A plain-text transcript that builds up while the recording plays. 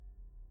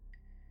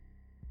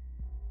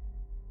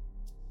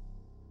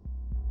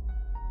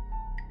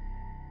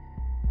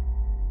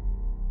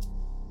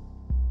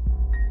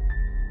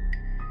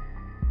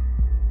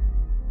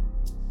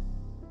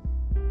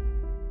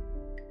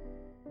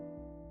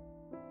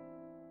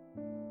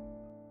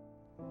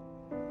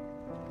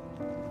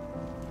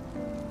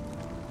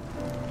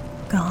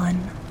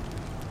Gone.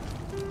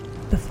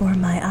 Before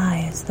my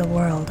eyes, the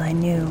world I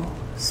knew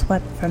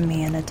swept from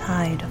me in a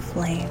tide of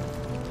flame,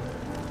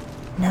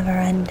 never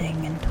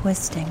ending and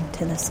twisting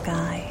to the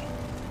sky.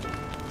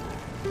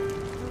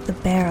 The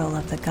barrel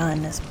of the gun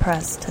is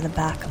pressed to the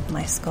back of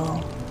my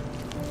skull.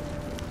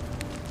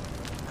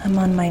 I'm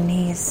on my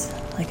knees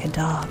like a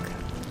dog,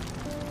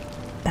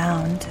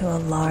 bound to a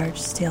large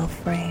steel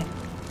frame.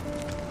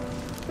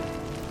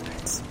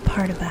 It's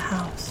part of a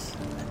house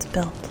that's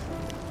built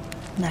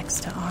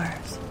next to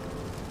ours.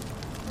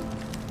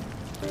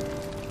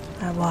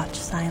 I watch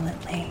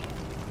silently,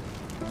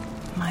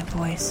 my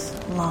voice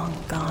long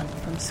gone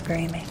from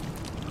screaming.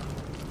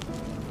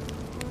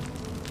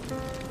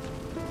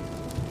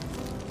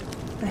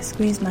 I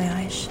squeeze my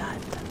eyes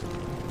shut.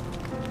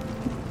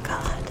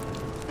 God,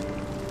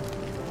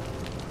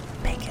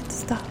 make it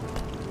stop.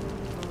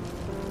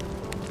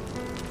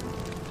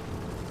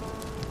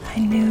 I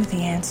knew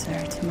the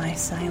answer to my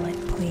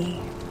silent plea.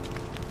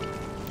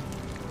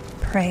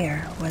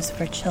 Prayer was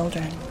for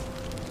children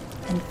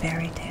and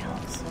fairy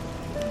tales.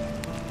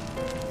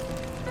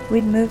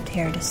 We'd moved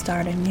here to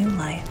start a new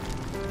life.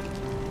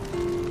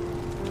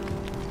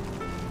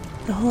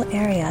 The whole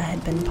area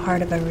had been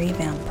part of a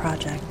revamp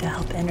project to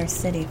help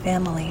inner-city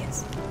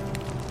families.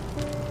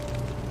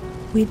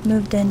 We'd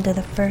moved into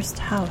the first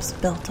house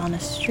built on a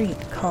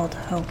street called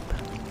Hope.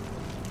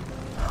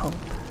 Hope.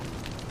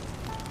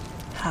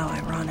 How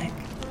ironic.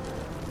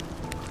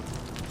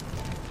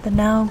 The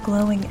now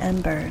glowing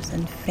embers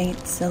and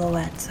faint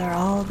silhouettes are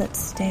all that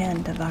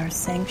stand of our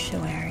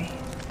sanctuary.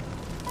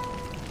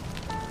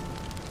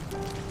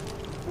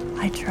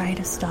 I try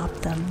to stop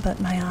them,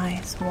 but my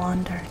eyes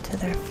wander to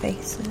their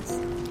faces.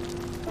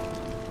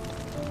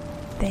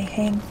 They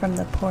hang from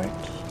the porch,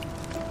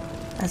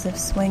 as if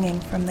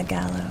swinging from the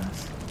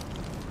gallows.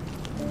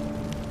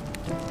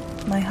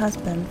 My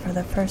husband, for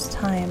the first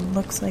time,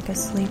 looks like a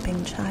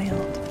sleeping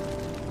child.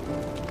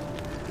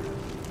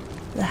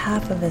 The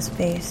half of his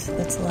face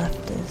that's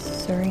left is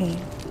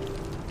serene.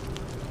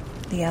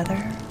 The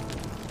other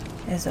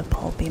is a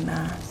pulpy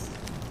mass.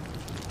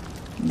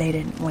 They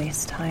didn't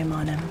waste time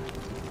on him.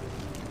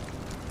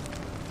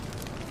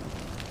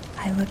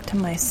 I look to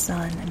my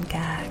son and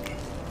gag,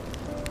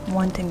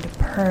 wanting to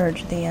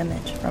purge the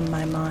image from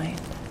my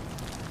mind.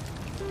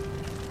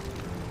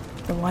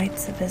 The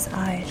whites of his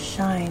eyes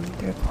shine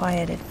through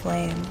quieted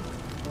flame,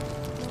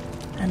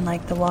 and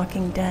like the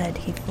walking dead,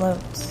 he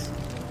floats,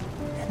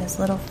 and his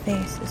little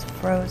face is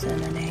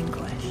frozen in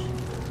anguish.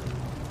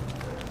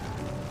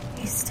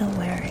 He's still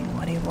wearing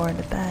what he wore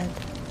to bed.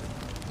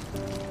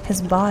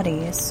 His body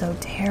is so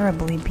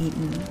terribly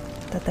beaten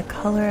that the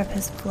color of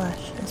his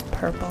flesh is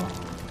purple.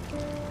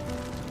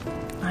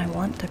 I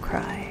want to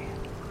cry,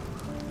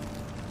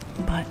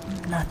 but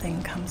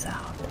nothing comes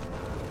out.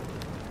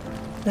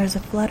 There's a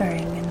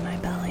fluttering in my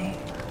belly,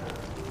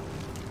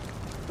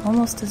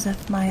 almost as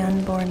if my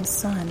unborn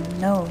son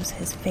knows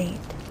his fate.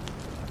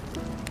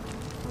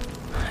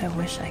 I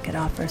wish I could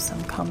offer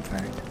some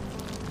comfort.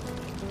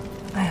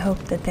 I hope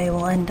that they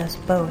will end us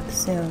both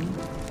soon.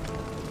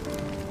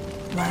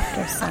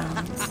 Laughter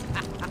sounds,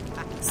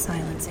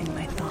 silencing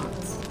my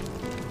thoughts.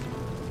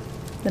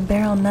 The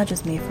barrel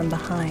nudges me from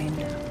behind,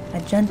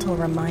 a gentle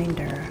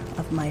reminder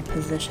of my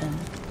position.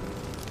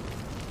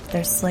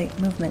 There's slight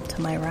movement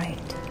to my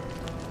right,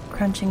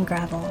 crunching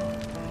gravel,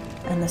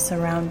 and the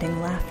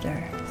surrounding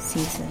laughter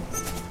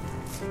ceases.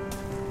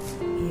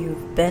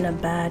 "You've been a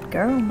bad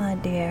girl, my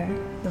dear,"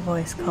 the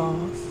voice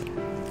calls.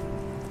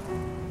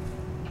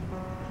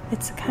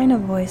 It's a kind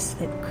of voice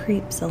that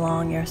creeps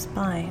along your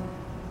spine,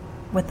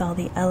 with all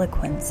the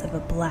eloquence of a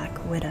black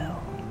widow.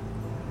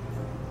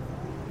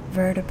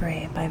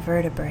 Vertebrae by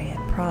vertebrae,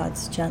 it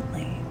prods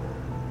gently,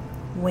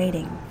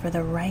 waiting for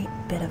the right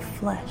bit of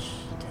flesh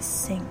to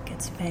sink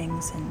its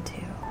fangs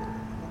into.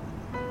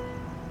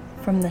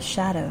 From the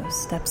shadows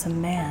steps a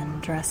man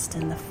dressed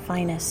in the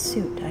finest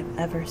suit I've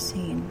ever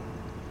seen.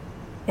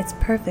 It's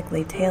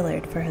perfectly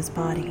tailored for his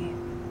body.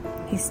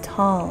 He's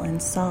tall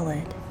and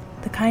solid,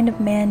 the kind of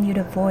man you'd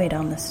avoid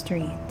on the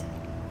street.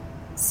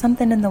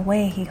 Something in the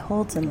way he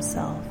holds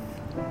himself.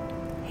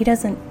 He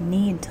doesn't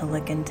need to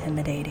look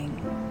intimidating.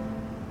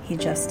 He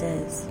just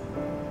is.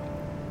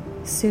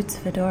 Suit's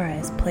fedora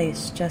is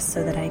placed just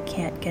so that I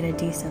can't get a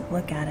decent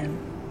look at him.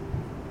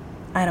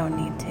 I don't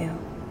need to.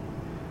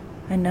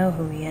 I know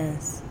who he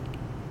is.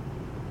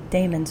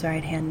 Damon's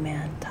right-hand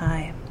man,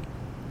 Ty.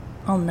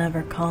 I'll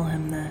never call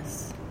him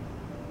this.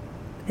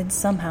 It'd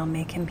somehow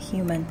make him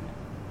human.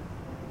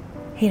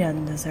 He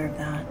doesn't deserve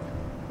that.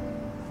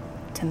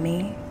 To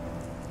me,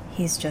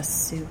 he's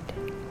just Suit.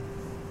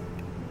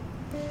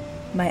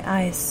 My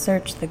eyes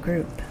search the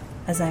group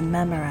as I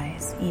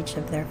memorize each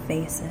of their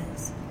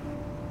faces.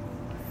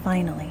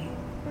 Finally,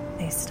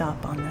 they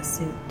stop on the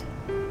Suit.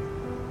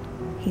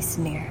 He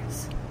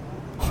sneers.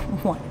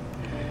 "What?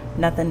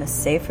 Nothing to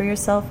say for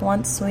yourself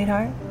once,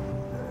 sweetheart?"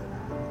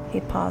 He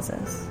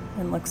pauses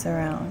and looks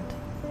around,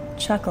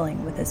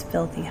 chuckling with his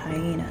filthy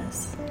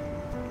hyenas.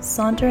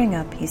 Sauntering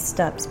up, he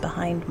steps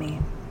behind me.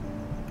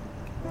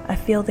 I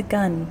feel the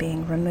gun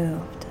being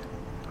removed.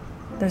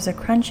 There's a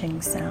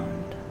crunching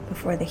sound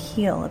before the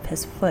heel of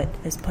his foot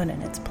is put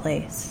in its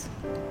place.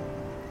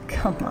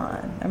 "Come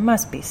on, there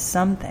must be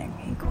something,"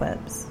 he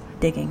quips,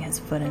 digging his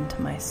foot into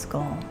my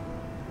skull.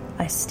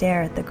 I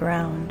stare at the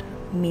ground,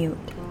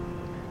 mute.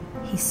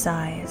 He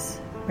sighs,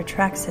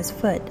 retracts his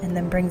foot, and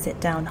then brings it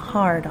down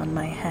hard on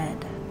my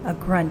head, a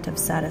grunt of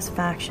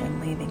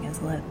satisfaction leaving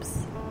his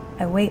lips.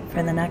 I wait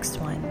for the next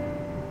one,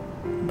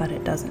 but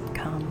it doesn't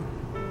come.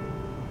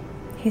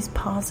 He's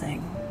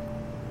pausing.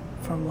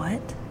 For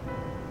what?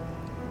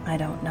 I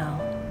don't know.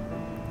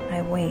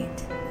 I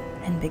wait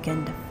and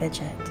begin to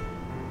fidget.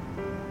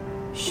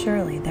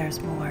 Surely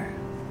there's more.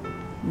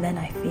 Then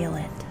I feel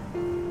it.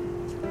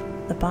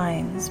 The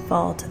binds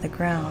fall to the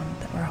ground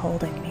that were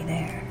holding me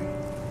there.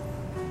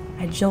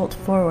 I jolt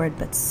forward,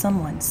 but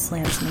someone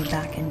slams me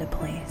back into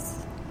place.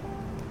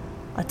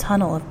 A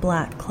tunnel of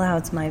black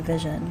clouds my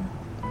vision,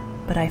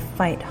 but I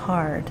fight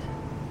hard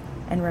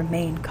and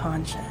remain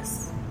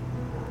conscious.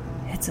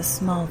 It's a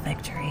small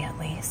victory, at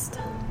least.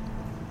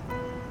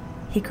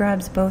 He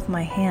grabs both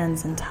my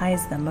hands and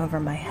ties them over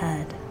my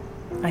head.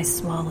 I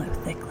swallow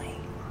thickly.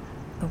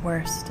 The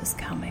worst is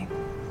coming.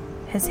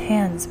 His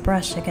hands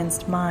brush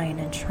against mine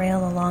and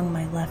trail along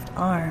my left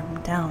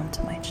arm down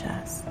to my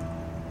chest.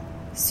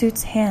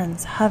 Suit's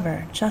hands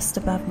hover just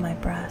above my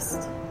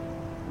breast.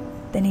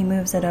 Then he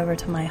moves it over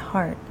to my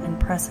heart and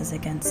presses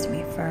against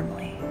me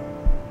firmly.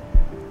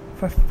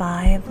 For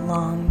 5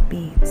 long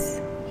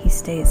beats, he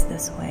stays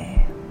this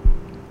way.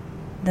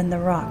 Then the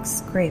rocks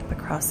scrape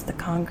across the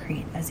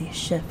concrete as he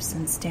shifts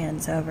and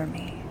stands over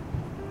me.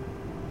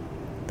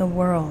 The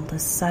world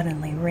is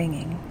suddenly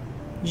ringing,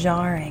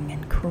 jarring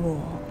and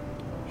cruel.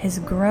 His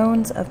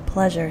groans of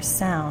pleasure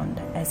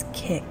sound as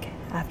kick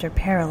after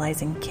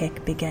paralyzing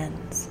kick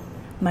begins.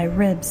 My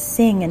ribs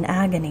sing in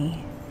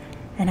agony,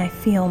 and I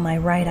feel my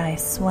right eye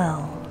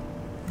swell,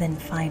 then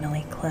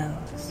finally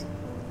close.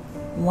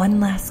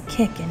 One last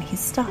kick and he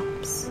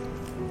stops,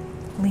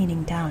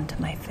 leaning down to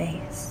my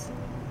face.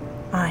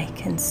 I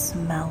can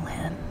smell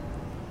him.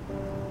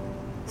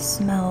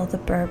 Smell the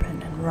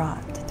bourbon and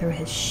rot through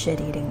his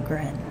shit-eating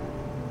grin.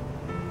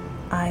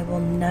 I will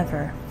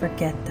never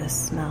forget this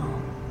smell.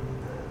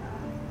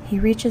 He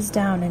reaches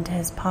down into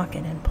his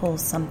pocket and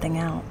pulls something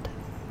out.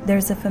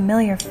 There's a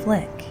familiar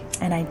flick,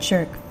 and I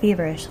jerk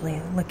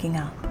feverishly, looking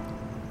up.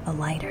 A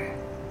lighter.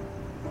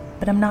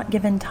 But I'm not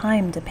given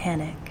time to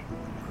panic.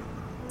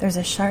 There's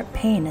a sharp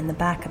pain in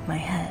the back of my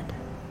head.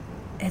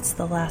 It's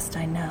the last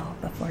I know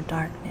before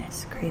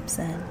darkness creeps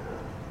in.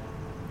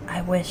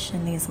 I wish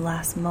in these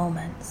last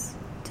moments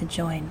to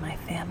join my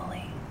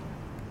family.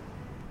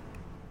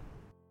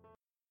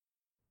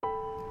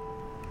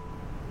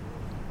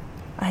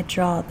 I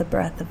draw the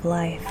breath of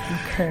life and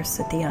curse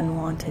at the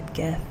unwanted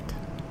gift.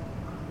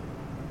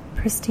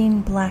 Pristine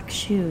black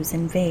shoes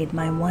invade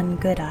my one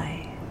good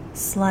eye,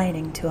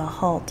 sliding to a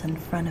halt in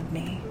front of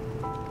me.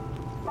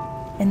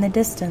 In the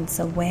distance,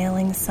 a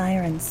wailing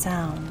siren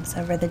sounds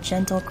over the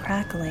gentle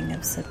crackling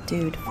of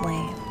subdued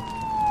flame.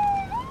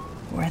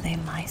 Were they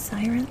my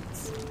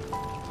sirens?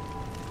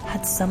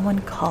 Had someone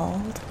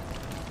called?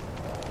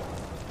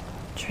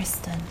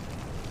 Tristan.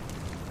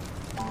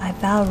 I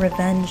vow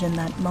revenge in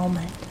that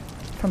moment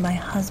for my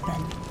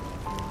husband,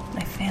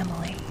 my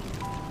family,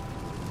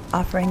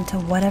 offering to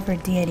whatever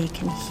deity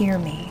can hear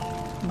me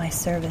my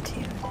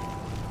servitude.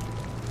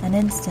 An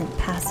instant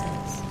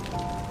passes.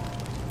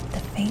 The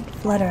faint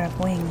flutter of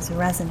wings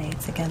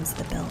resonates against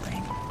the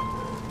building.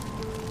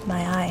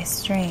 My eye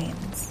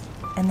strains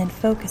and then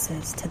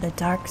focuses to the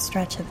dark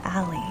stretch of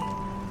alley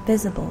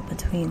visible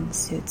between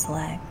Suit's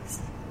legs.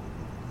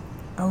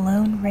 A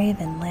lone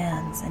raven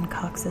lands and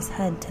cocks his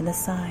head to the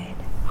side.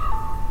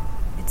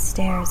 It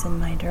stares in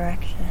my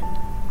direction,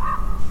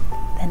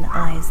 then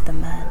eyes the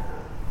men.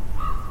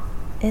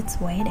 It's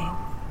waiting.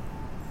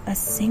 A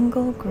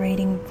single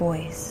grating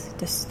voice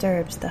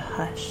disturbs the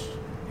hush,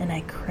 and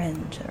I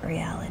cringe at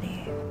reality.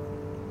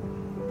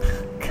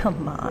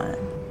 Come on.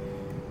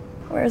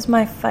 Where's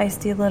my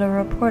feisty little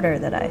reporter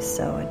that I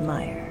so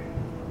admire?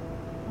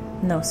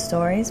 No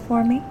stories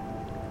for me?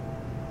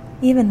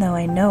 Even though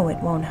I know it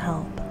won't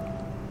help,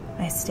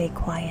 I stay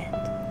quiet.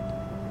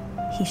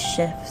 He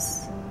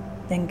shifts,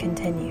 then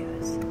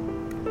continues.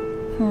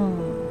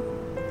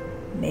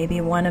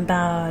 Maybe one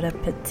about a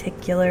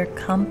particular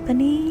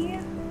company?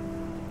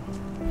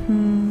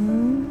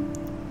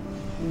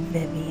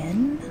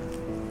 Vivian?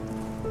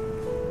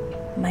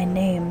 My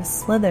name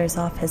slithers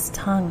off his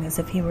tongue as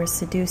if he were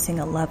seducing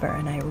a lover,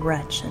 and I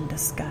retch in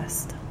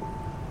disgust.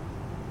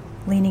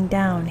 Leaning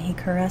down, he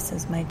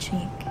caresses my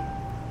cheek.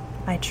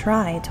 I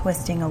try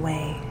twisting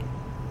away,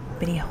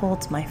 but he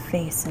holds my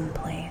face in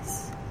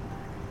place.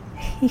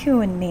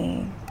 You and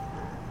me,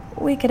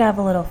 we could have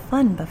a little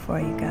fun before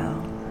you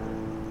go.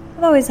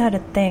 I've always had a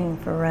thing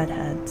for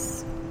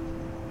redheads.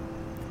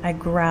 I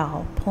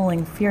growl,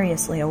 pulling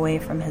furiously away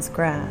from his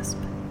grasp,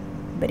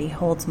 but he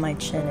holds my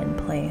chin in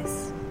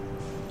place.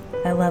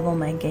 I level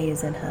my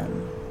gaze at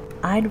him.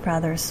 I'd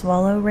rather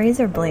swallow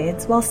razor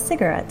blades while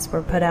cigarettes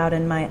were put out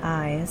in my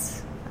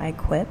eyes, I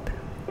quip.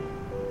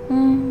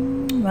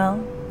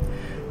 Well,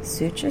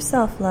 Suit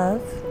yourself,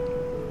 love.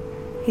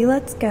 He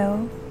lets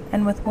go,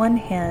 and with one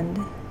hand,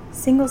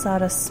 singles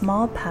out a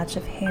small patch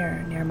of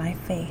hair near my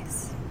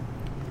face.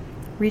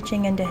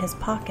 Reaching into his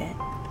pocket,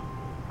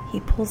 he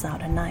pulls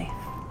out a knife.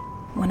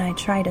 When I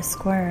try to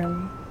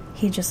squirm,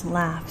 he just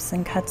laughs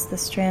and cuts the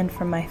strand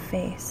from my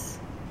face,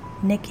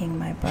 nicking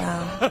my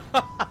brow.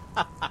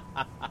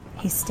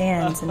 He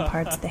stands and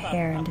parts the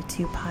hair into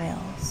two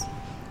piles.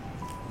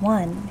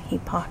 One he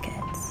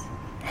pockets,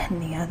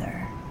 and the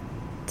other,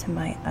 to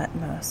my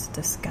utmost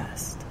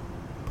disgust,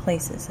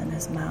 places in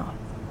his mouth.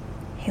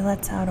 He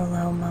lets out a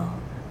low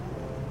moan,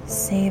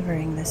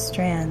 savoring the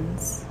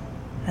strands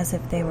as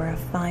if they were a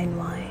fine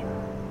wine.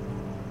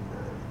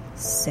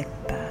 Sick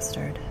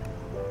bastard.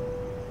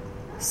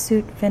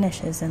 Suit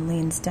finishes and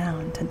leans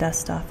down to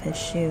dust off his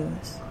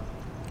shoes.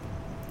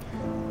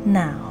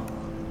 Now,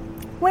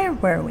 where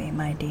were we,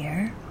 my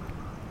dear?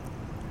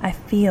 I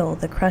feel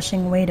the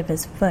crushing weight of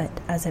his foot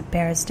as it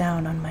bears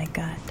down on my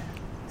gut,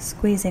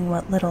 squeezing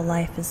what little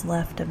life is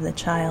left of the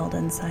child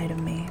inside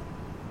of me.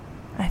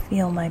 I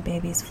feel my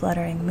baby's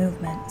fluttering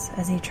movements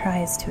as he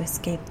tries to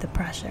escape the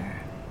pressure.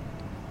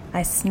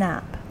 I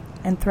snap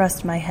and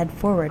thrust my head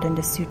forward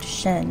into Suit's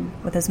shin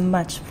with as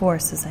much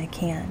force as I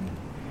can.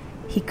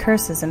 He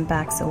curses and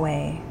backs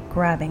away,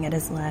 grabbing at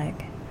his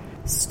leg.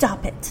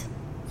 Stop it!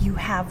 You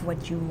have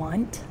what you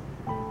want.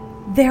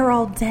 They're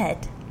all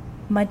dead.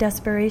 My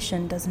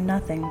desperation does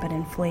nothing but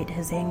inflate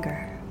his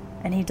anger,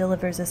 and he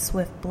delivers a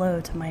swift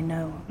blow to my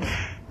nose.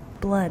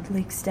 Blood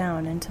leaks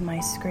down into my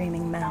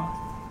screaming mouth.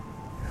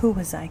 Who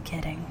was I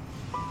kidding?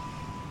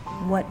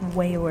 What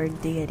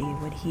wayward deity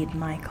would heed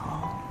my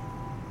call?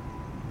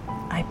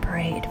 I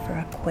prayed for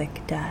a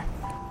quick death.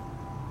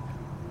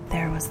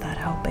 There was that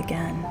hope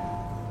again.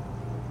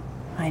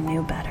 I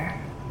knew better.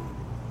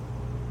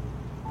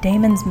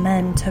 Damon's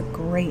men took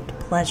great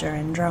pleasure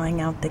in drawing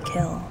out the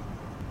kill.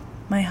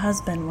 My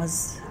husband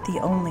was the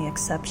only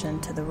exception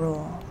to the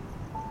rule,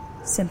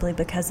 simply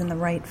because in the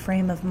right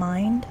frame of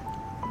mind,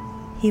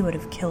 he would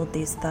have killed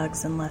these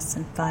thugs in less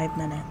than 5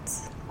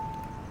 minutes.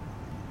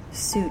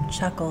 Suit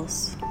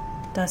chuckles,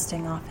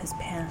 dusting off his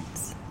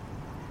pants.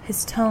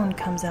 His tone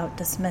comes out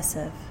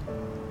dismissive.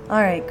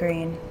 All right,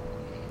 Green.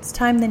 It's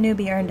time the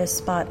newbie earned his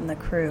spot in the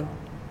crew.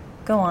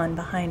 Go on,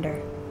 behind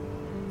her.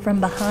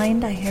 From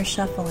behind, I hear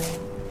shuffling,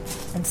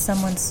 and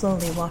someone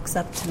slowly walks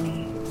up to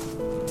me.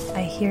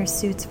 I hear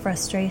Suit's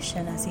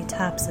frustration as he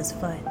taps his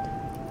foot.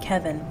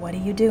 Kevin, what are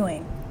you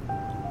doing?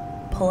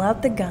 Pull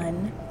out the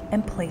gun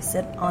and place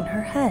it on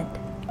her head.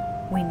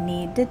 We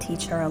need to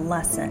teach her a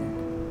lesson.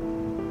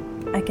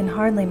 I can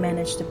hardly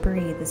manage to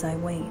breathe as I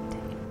wait.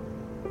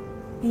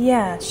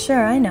 Yeah,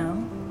 sure, I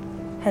know.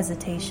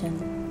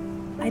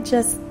 Hesitation. I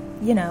just,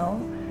 do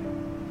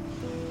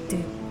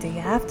you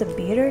have to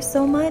beat her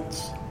so much?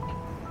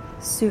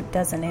 Suit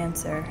doesn't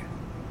answer.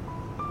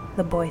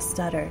 The boy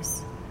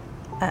stutters.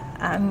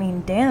 I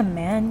mean, damn,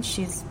 man,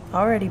 she's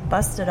already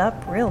busted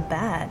up real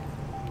bad.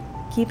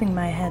 Keeping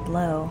my head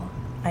low,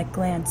 I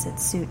glance at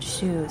Suit's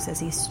shoes as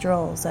he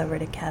strolls over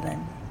to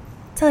Kevin.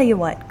 Tell you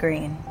what,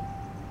 Green.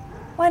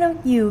 Why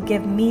don't you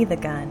give me the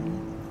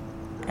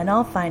gun, and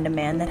I'll find a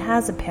man that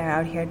has a pair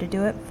out here to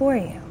do it for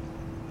you.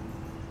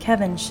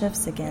 Kevin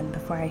shifts again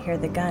before I hear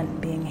the gun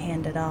being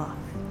handed off.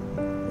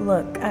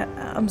 Look,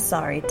 I'm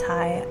sorry,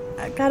 Ty.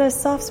 I got a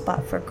soft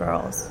spot for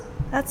girls.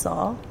 That's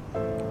all.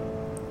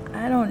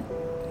 I don't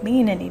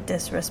mean any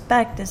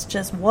disrespect. It's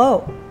just,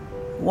 whoa,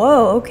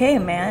 okay,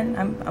 man.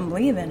 I'm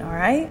leaving, all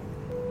right?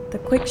 The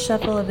quick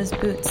shuffle of his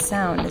boots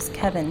sound as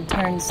Kevin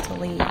turns to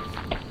leave.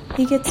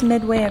 He gets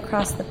midway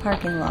across the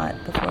parking lot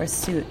before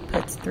Suit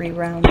puts 3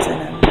 rounds in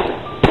him.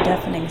 The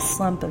deafening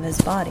slump of his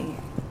body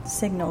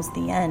signals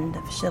the end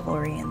of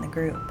chivalry in the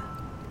group.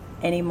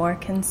 Any more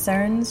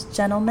concerns,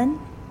 gentlemen?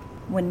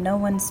 When no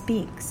one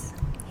speaks,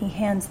 he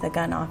hands the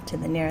gun off to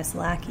the nearest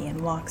lackey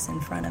and walks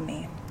in front of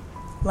me.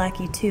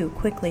 Lackey 2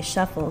 quickly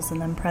shuffles and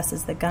then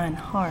presses the gun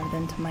hard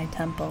into my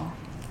temple.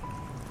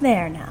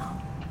 There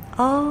now,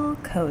 all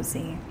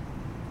cozy.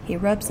 He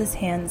rubs his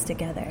hands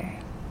together.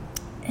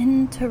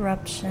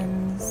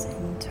 Interruptions.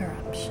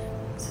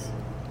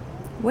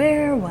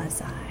 Where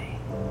was I?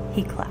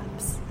 He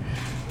claps.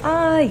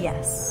 Ah,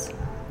 yes.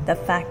 The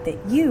fact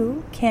that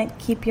you can't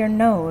keep your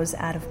nose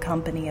out of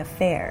company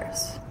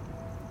affairs.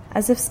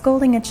 As if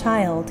scolding a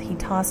child, he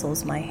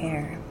tousles my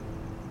hair.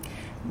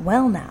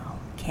 Well now,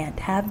 can't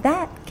have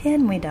that,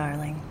 can we,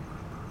 darling?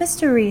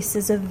 Mr. Reese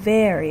is a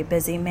very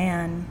busy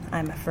man,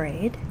 I'm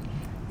afraid,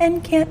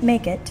 and can't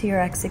make it to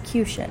your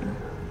execution.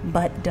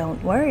 But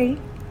don't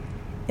worry.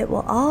 It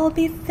will all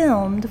be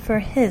filmed for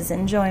his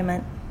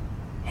enjoyment.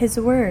 His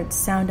words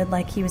sounded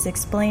like he was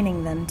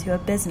explaining them to a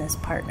business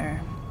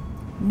partner.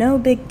 No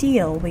big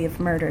deal, we have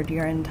murdered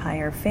your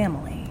entire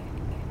family.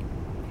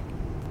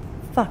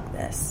 Fuck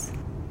this.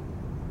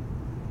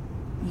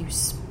 You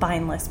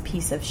spineless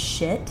piece of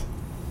shit.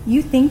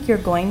 You think you're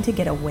going to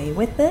get away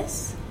with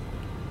this?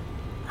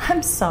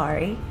 I'm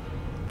sorry.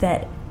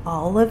 That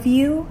all of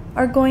you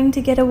are going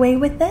to get away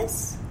with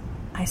this?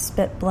 I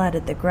spit blood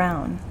at the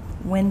ground,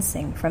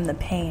 wincing from the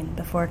pain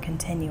before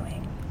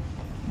continuing.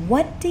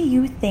 What do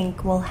you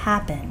think will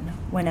happen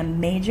when a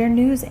major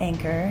news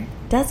anchor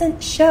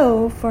doesn't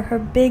show for her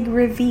big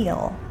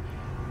reveal?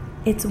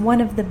 It's one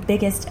of the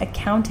biggest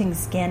accounting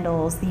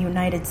scandals the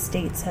United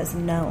States has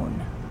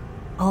known.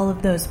 All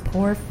of those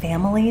poor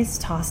families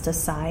tossed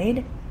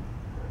aside.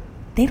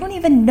 They don't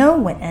even know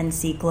what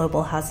NC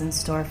Global has in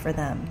store for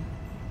them.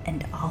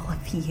 And all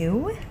of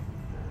you?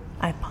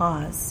 I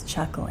pause,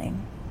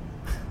 chuckling.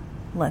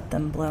 Let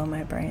them blow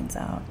my brains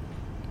out.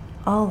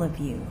 All of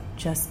you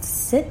just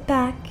sit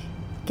back,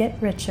 get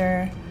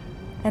richer,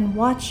 and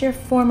watch your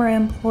former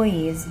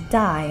employees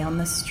die on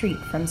the street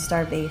from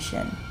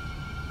starvation.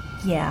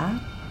 Yeah,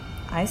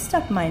 I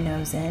stuck my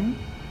nose in,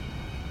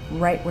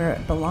 right where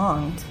it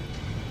belonged.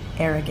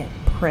 Arrogant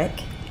prick.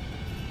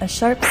 A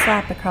sharp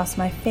slap across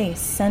my face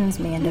sends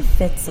me into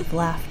fits of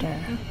laughter,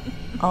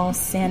 all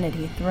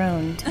sanity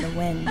thrown to the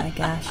wind like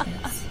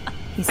ashes.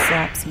 He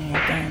slaps me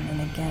again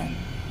and again.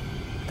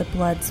 The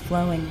blood's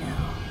flowing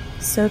now,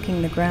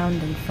 soaking the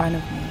ground in front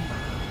of me.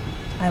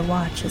 I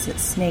watch as it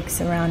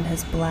snakes around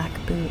his black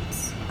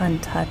boots,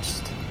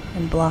 untouched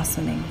and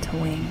blossoming to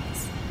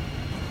wings.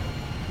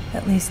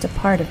 At least a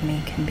part of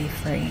me can be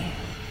free.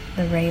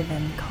 The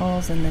raven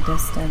calls in the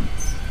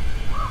distance,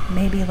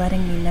 maybe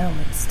letting me know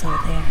it's still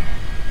there.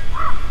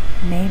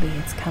 Maybe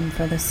it's come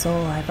for the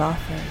soul I've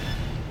offered.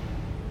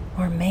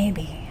 Or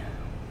maybe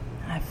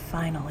I've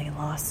finally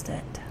lost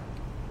it.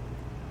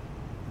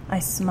 I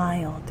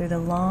smile through the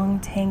long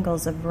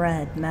tangles of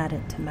red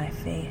matted to my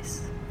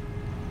face.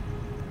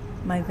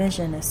 My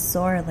vision is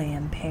sorely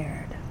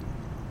impaired.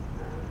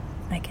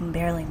 I can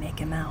barely make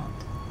him out.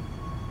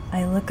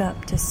 I look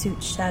up to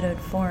Suit's shadowed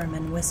form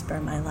and whisper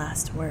my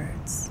last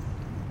words.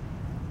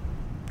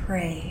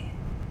 Pray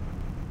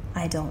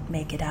I don't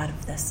make it out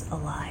of this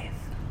alive.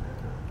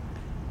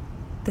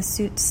 The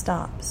Suit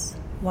stops,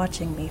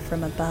 watching me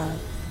from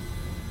above.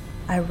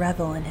 I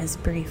revel in his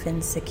brief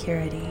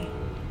insecurity.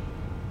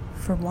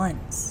 For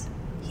once,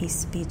 he's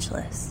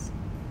speechless.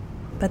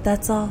 But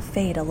that's all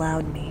fate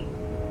allowed me,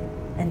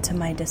 and to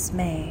my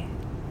dismay,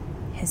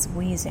 his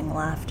wheezing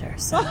laughter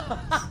settles.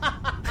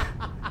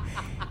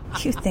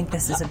 You think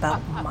this is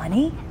about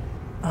money?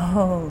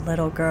 Oh,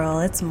 little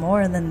girl, it's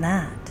more than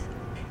that.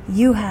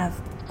 You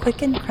have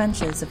quickened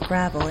crunches of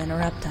gravel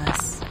interrupt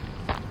us,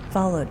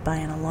 followed by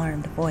an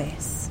alarmed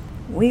voice.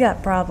 We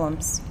got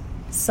problems.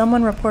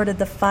 Someone reported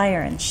the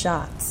fire and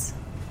shots.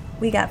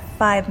 We got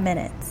 5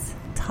 minutes,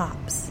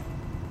 tops.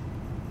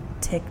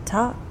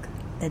 Tick-tock,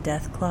 the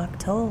death clock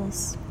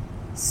tolls.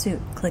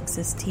 Suit clicks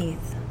his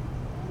teeth.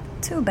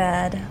 Too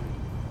bad.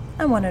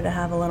 I wanted to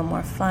have a little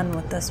more fun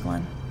with this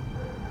one.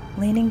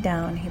 Leaning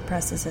down, he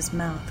presses his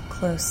mouth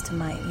close to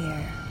my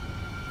ear.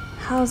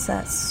 How's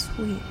that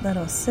sweet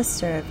little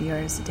sister of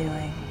yours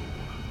doing?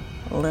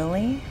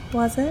 Lily,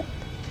 was it?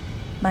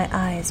 My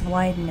eyes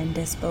widen in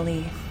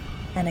disbelief,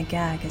 and a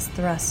gag is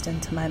thrust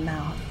into my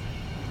mouth.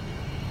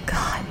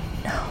 God,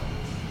 no.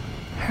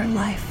 Her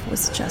life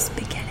was just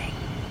beginning.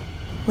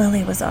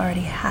 Lily was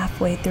already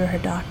halfway through her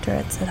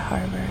doctorates at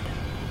Harvard.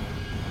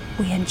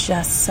 We had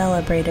just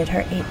celebrated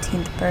her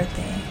 18th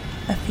birthday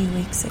a few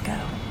weeks ago.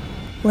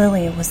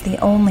 Lily was the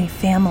only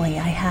family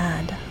I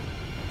had.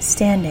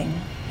 Standing,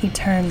 he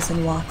turns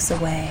and walks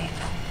away.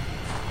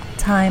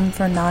 Time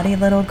for naughty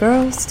little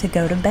girls to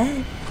go to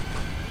bed.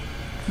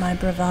 My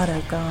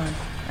bravado gone,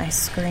 I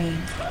scream,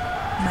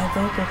 my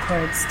vocal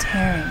cords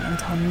tearing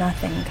until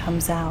nothing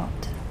comes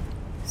out.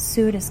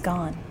 Suit is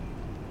gone.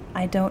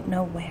 I don't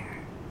know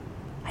where.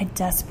 I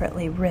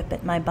desperately rip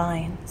at my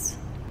binds.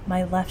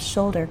 My left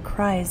shoulder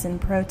cries in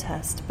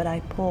protest, but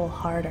I pull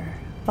harder,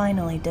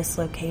 finally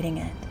dislocating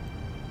it.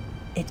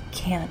 It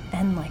can't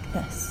end like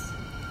this.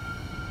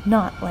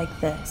 Not like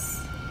this.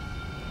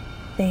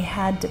 They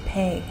had to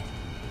pay.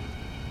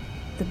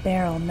 The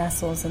barrel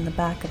nestles in the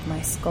back of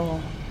my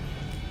skull.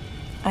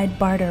 I'd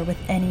barter with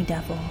any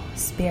devil,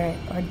 spirit,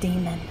 or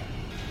demon.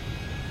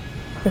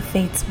 The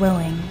fates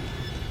willing,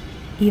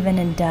 even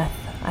in death,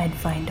 I'd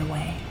find a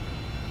way.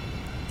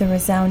 The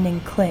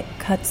resounding click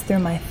cuts through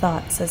my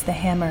thoughts as the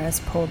hammer is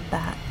pulled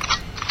back.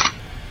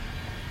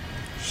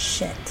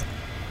 Shit.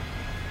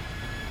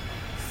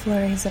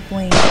 Flurries of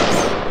wings,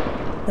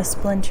 the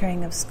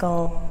splintering of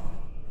skull,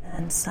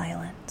 and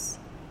silence.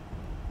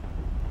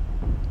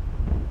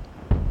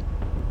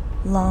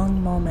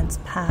 Long moments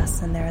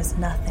pass and there is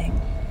nothing.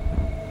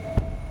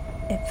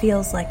 It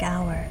feels like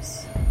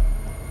hours.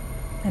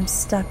 I'm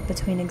stuck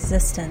between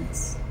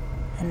existence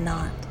and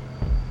not.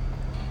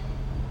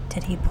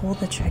 Did he pull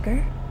the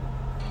trigger?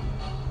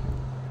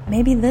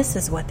 Maybe this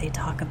is what they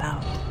talk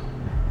about.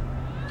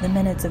 The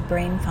minutes of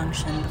brain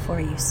function before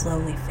you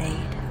slowly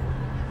fade.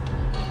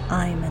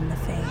 I'm in the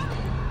fade.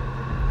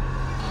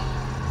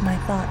 My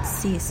thoughts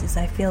cease as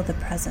I feel the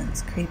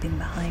presence creeping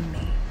behind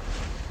me.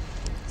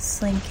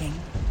 Slinking,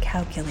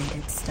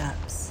 calculated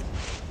steps.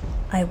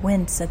 I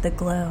wince at the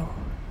glow,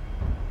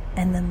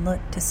 and then look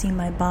to see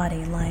my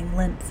body lying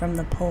limp from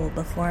the pole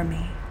before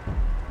me.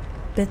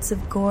 Bits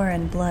of gore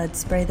and blood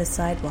spray the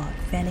sidewalk,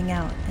 fanning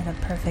out in a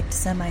perfect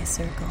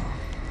semicircle.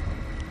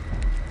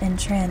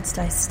 Entranced,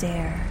 I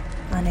stare,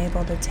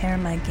 unable to tear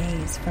my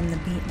gaze from the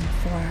beaten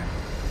form.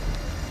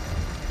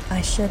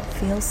 I should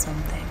feel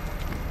something,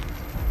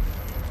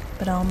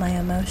 but all my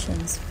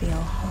emotions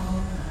feel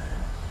hollow,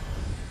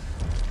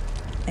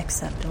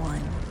 except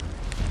one: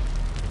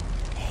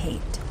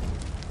 hate.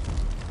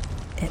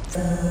 It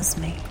fills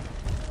me.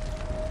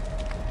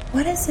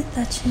 What is it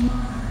that you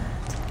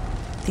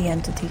want? The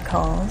entity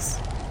calls.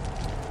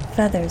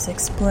 Feathers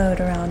explode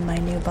around my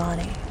new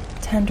body,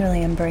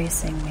 tenderly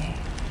embracing me.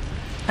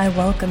 I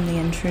welcome the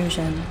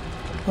intrusion,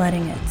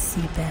 letting it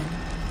seep in.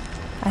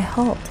 I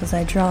halt as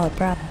I draw a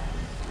breath.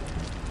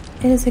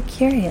 It is a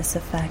curious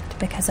effect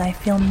because I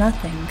feel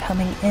nothing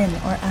coming in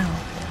or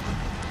out.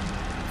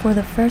 For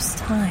the first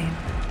time,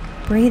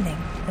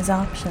 breathing is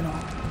optional.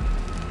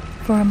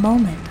 For a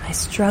moment, I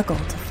struggle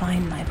to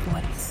find my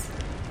voice.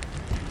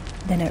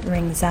 Then it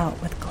rings out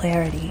with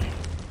clarity.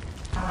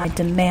 I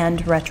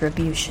demand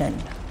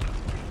retribution.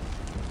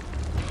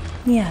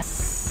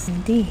 Yes,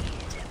 indeed,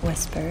 it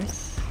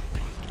whispers.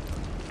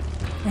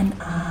 And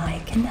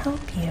I can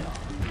help you.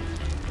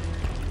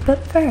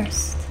 But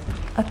first,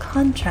 a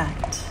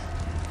contract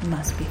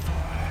must be formed.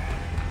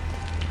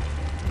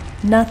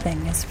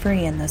 Nothing is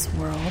free in this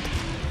world.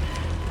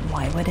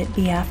 Why would it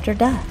be after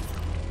death?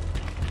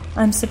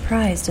 I'm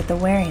surprised at the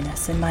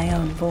wariness in my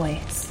own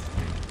voice.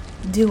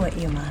 Do what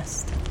you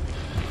must.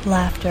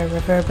 Laughter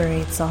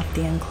reverberates off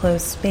the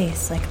enclosed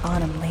space like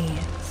autumn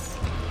leaves.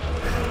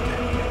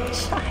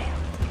 Child,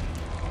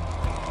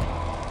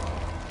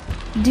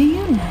 do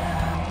you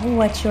know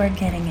what you're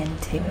getting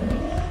into?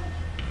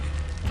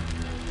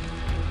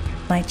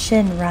 My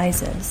chin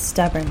rises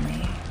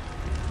stubbornly,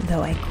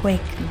 though I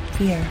quake in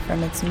fear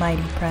from its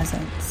mighty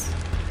presence.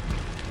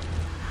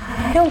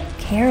 I don't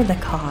care the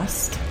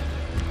cost.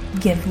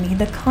 Give me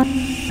the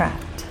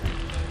contract.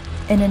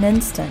 In an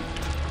instant,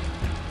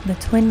 the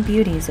twin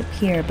beauties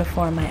appear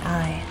before my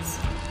eyes.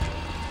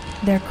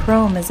 Their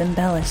chrome is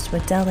embellished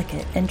with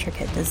delicate,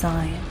 intricate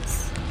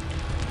designs.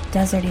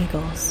 Desert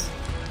eagles,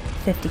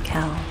 50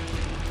 cal.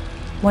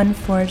 One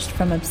forged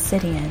from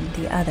obsidian,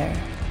 the other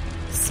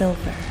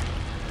silver.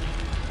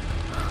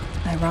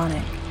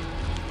 Ironic.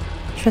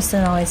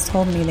 Tristan always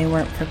told me they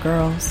weren't for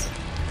girls.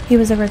 He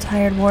was a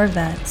retired war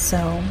vet,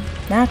 so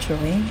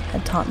naturally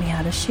had taught me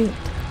how to shoot.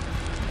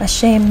 A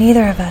shame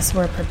neither of us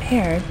were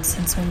prepared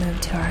since we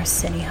moved to our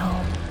city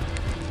home.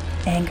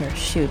 Anger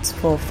shoots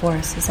full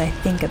force as I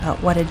think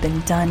about what had been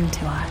done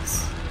to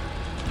us,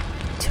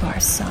 to our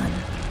son,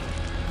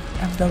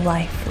 of the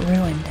life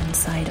ruined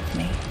inside of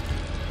me.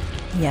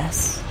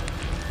 Yes,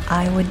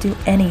 I would do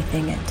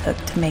anything it took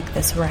to make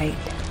this right,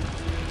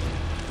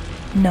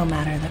 no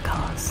matter the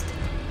cost.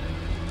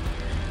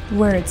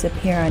 Words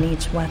appear on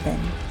each weapon,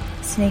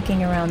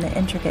 snaking around the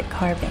intricate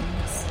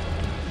carvings.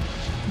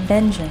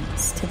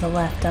 Vengeance to the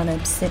left on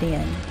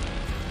obsidian,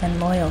 and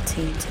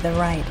loyalty to the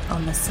right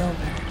on the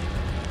silver.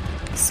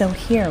 So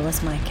here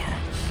was my catch.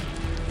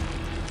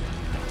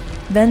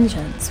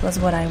 Vengeance was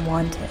what I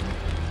wanted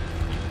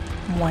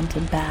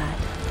bad.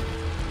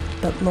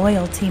 But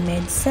loyalty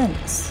made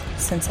sense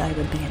since I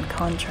would be in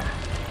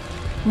contract.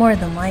 More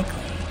than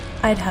likely,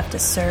 I'd have to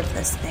serve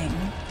this thing,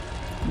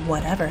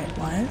 whatever it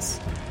was,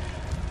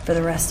 for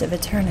the rest of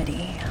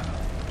eternity.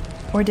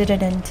 Or did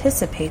it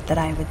anticipate that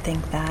I would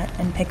think that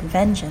and pick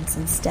vengeance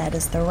instead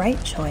as the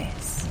right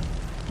choice?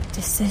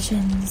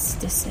 Decisions.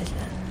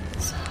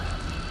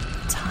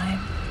 Time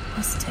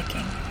was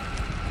ticking.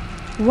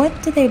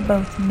 What do they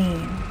both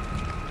mean?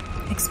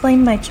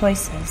 Explain my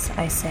choices,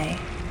 I say.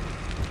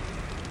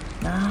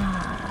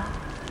 Ah,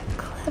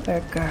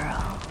 clever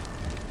girl.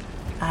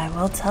 I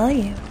will tell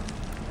you.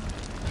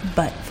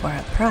 But for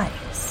a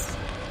price.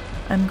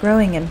 I'm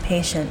growing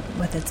impatient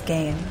with its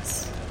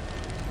games,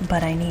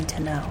 but I need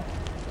to know.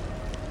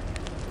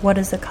 What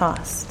is the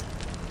cost?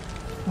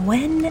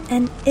 When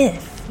and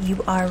if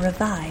you are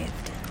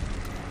revived,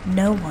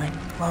 no one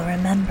will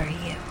remember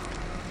you.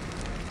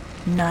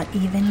 Not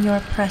even your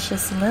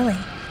precious Lily.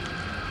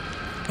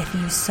 If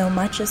you so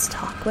much as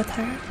talk with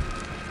her,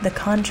 the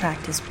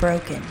contract is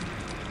broken,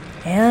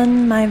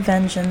 and my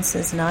vengeance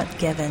is not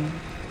given.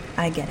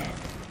 I get it.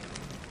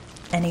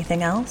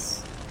 Anything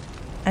else?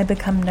 I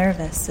become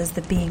nervous as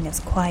the being is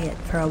quiet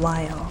for a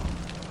while.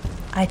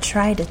 I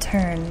try to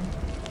turn,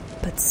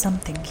 but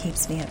something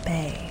keeps me at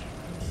bay.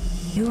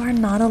 You are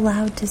not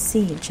allowed to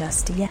see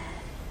just yet.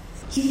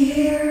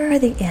 Here are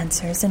the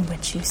answers in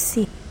which you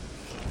seek.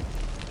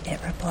 It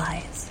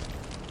replies.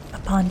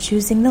 Upon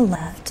choosing the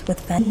left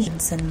with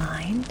vengeance in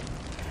mind,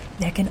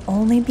 there can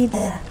only be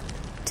death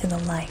to the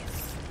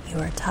life you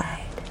are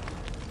tied.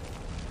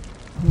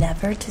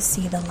 Never to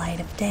see the light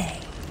of day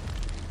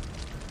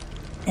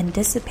and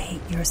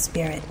dissipate your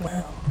spirit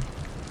will.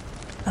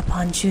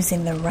 Upon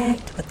choosing the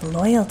right with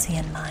loyalty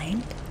in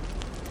mind,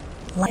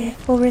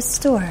 life will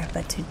restore,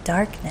 but to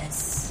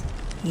darkness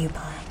you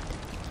bind.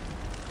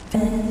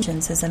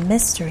 Vengeance is a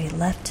mystery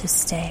left to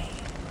stay.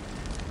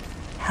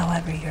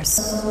 However, your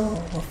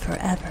soul will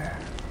forever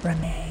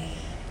remain.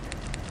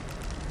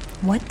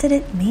 What did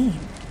it mean?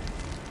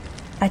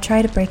 I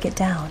try to break it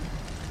down.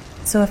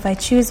 So if I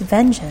choose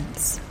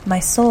vengeance, my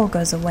soul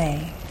goes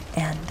away,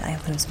 and I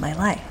lose my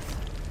life.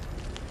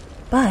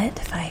 But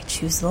if I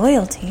choose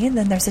loyalty,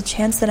 then there's a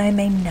chance that I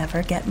may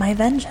never get my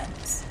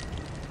vengeance.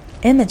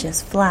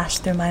 Images flash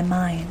through my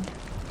mind.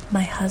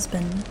 My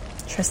husband,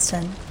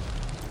 Tristan,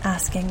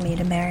 asking me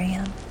to marry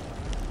him.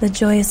 The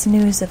joyous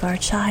news of our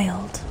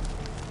child.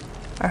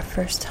 Our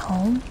first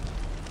home.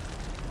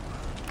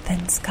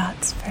 Then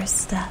Scott's first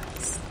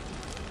steps.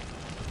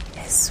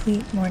 His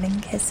sweet morning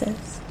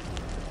kisses.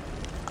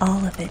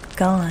 All of it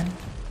gone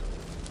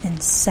in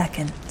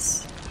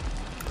seconds.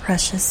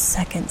 Precious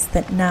seconds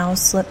that now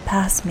slip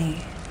past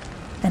me,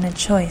 and a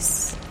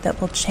choice that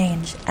will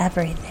change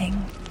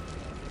everything.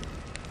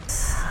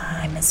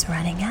 Time is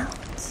running out.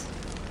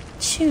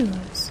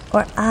 Choose,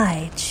 or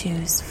I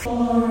choose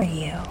for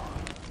you.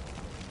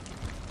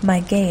 My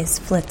gaze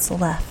flits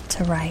left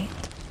to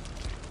right,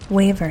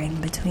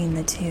 wavering between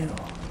the two.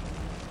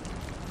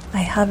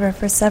 I hover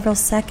for several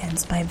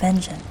seconds by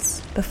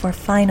vengeance before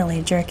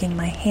finally jerking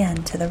my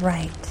hand to the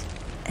right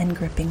and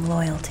gripping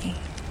loyalty.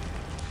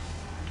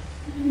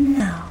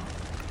 Now,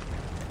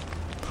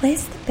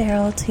 place the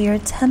barrel to your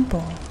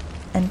temple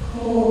and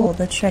pull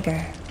the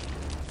trigger.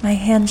 My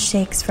hand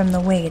shakes from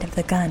the weight of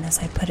the gun as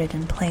I put it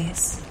in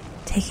place,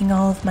 taking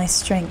all of my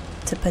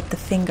strength to put the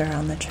finger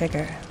on the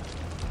trigger.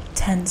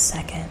 10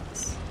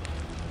 seconds.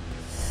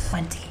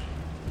 20.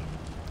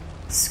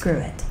 Screw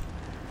it.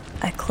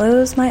 I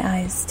close my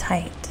eyes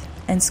tight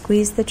and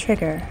squeeze the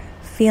trigger,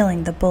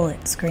 feeling the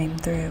bullet scream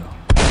through.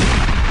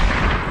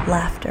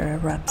 Laughter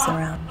erupts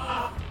around me.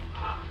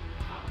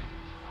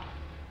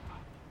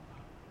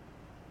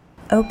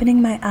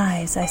 Opening my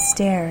eyes, I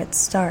stare at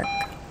stark,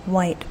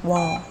 white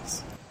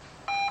walls.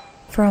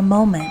 For a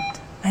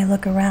moment, I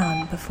look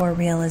around before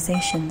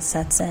realization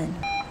sets in.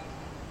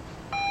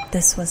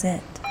 This was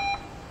it.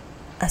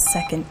 A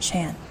second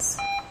chance.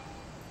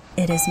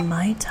 It is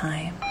my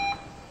time.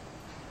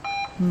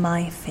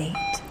 My fate.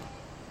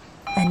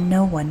 And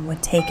no one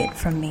would take it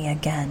from me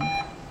again.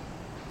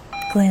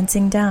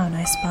 Glancing down,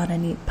 I spot a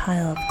neat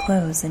pile of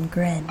clothes and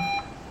grin.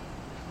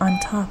 On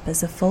top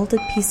is a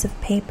folded piece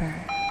of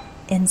paper.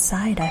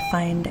 Inside, I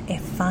find a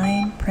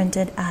fine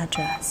printed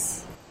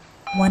address.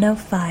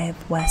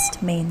 105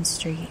 West Main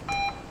Street.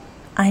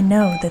 I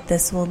know that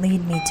this will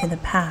lead me to the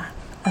path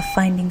of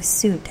finding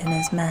Suit and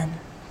his men.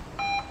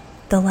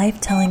 The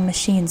life-telling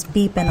machines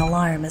beep an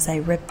alarm as I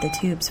rip the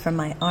tubes from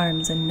my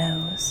arms and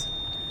nose.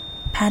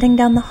 Padding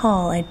down the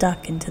hall, I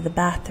duck into the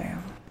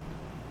bathroom.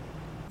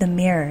 The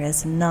mirror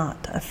is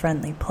not a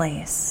friendly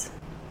place.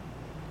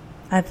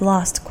 I've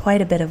lost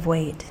quite a bit of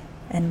weight,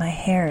 and my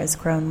hair has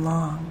grown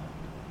long.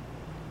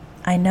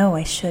 I know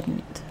I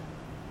shouldn't,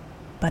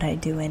 but I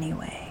do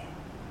anyway.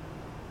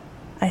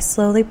 I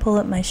slowly pull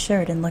up my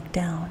shirt and look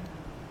down.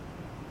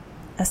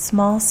 A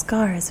small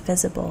scar is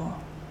visible.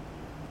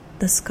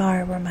 The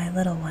scar where my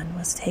little one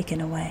was taken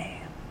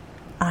away.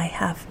 I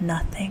have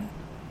nothing.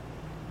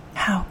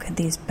 How could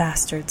these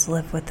bastards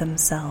live with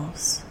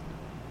themselves?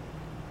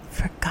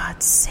 For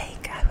God's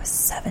sake, I was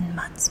 7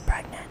 months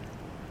pregnant.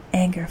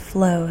 Anger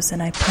flows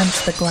and I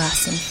punch the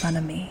glass in front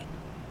of me.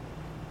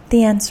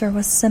 The answer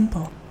was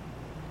simple.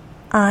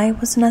 I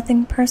was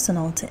nothing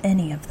personal to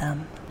any of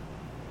them.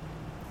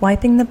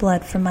 Wiping the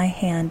blood from my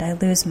hand, I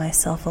lose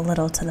myself a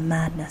little to the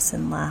madness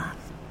and laugh.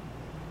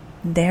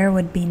 There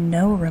would be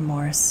no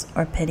remorse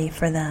or pity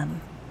for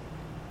them,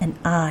 and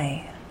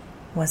I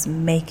was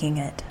making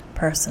it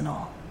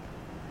personal.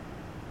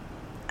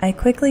 I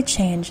quickly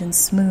change and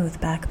smooth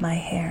back my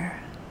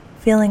hair.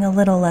 Feeling a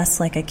little less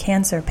like a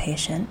cancer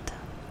patient,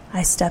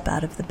 I step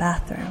out of the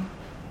bathroom.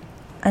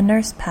 A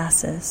nurse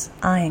passes,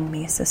 eyeing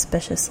me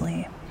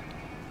suspiciously.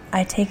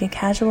 I take a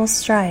casual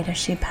stride as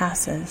she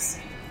passes,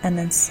 and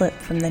then slip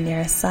from the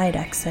nearest side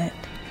exit.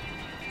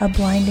 A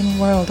blinding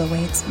world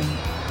awaits me,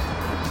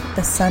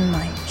 the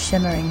sunlight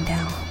shimmering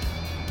down.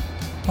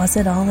 Was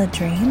it all a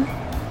dream?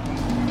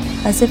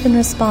 As if in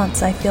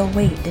response, I feel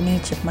weight in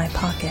each of my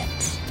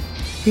pockets.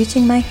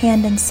 Reaching my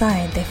hand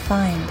inside, they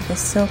find the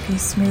silky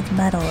smooth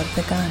metal of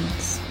the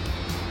guns.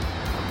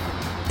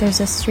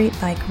 There's a street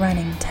bike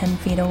running 10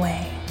 feet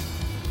away.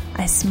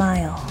 I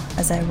smile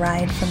as I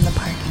ride from the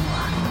parking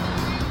lot.